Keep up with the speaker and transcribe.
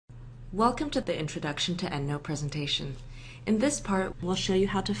Welcome to the Introduction to EndNote presentation. In this part, we'll show you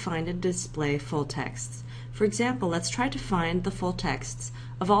how to find and display full texts. For example, let's try to find the full texts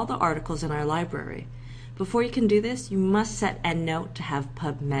of all the articles in our library. Before you can do this, you must set EndNote to have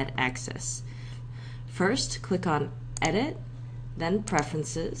PubMed access. First, click on Edit, then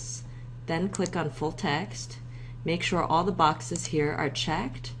Preferences, then click on Full Text. Make sure all the boxes here are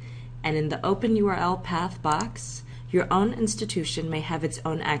checked, and in the Open URL Path box, your own institution may have its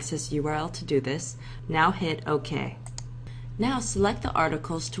own access URL to do this. Now hit OK. Now select the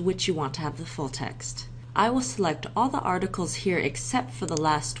articles to which you want to have the full text. I will select all the articles here except for the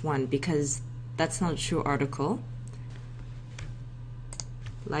last one because that's not a true article.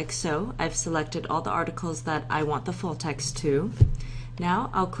 Like so, I've selected all the articles that I want the full text to. Now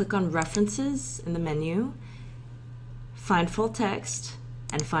I'll click on References in the menu, Find Full Text,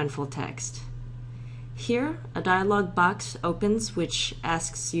 and Find Full Text. Here, a dialog box opens which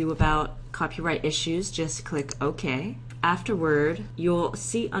asks you about copyright issues. Just click OK. Afterward, you'll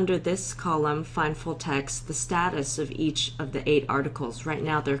see under this column, Find Full Text, the status of each of the 8 articles. Right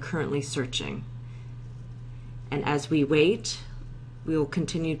now, they're currently searching. And as we wait, we will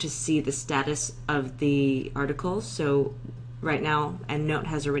continue to see the status of the articles. So right now, EndNote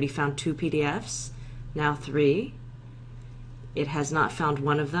has already found 2 PDFs, now 3. It has not found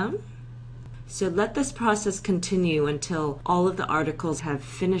one of them. So let this process continue until all of the articles have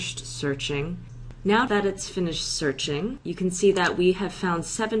finished searching. Now that it's finished searching, you can see that we have found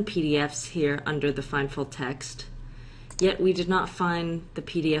 7 PDFs here under the Find Full Text, yet we did not find the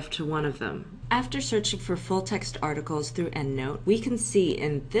PDF to one of them. After searching for full text articles through EndNote, we can see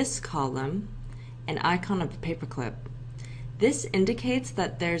in this column an icon of a paperclip. This indicates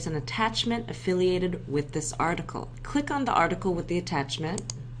that there's an attachment affiliated with this article. Click on the article with the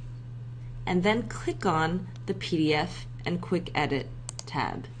attachment, and then click on the PDF and Quick Edit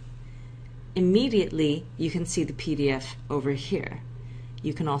tab. Immediately, you can see the PDF over here.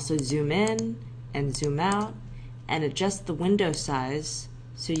 You can also zoom in and zoom out and adjust the window size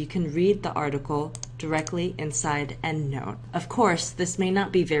so you can read the article directly inside EndNote. Of course, this may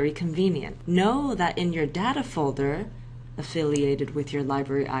not be very convenient. Know that in your data folder affiliated with your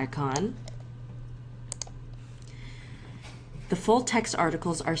library icon, the full text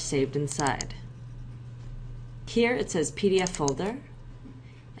articles are saved inside. Here it says PDF folder,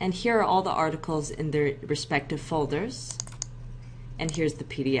 and here are all the articles in their respective folders, and here's the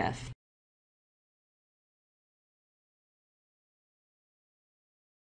PDF.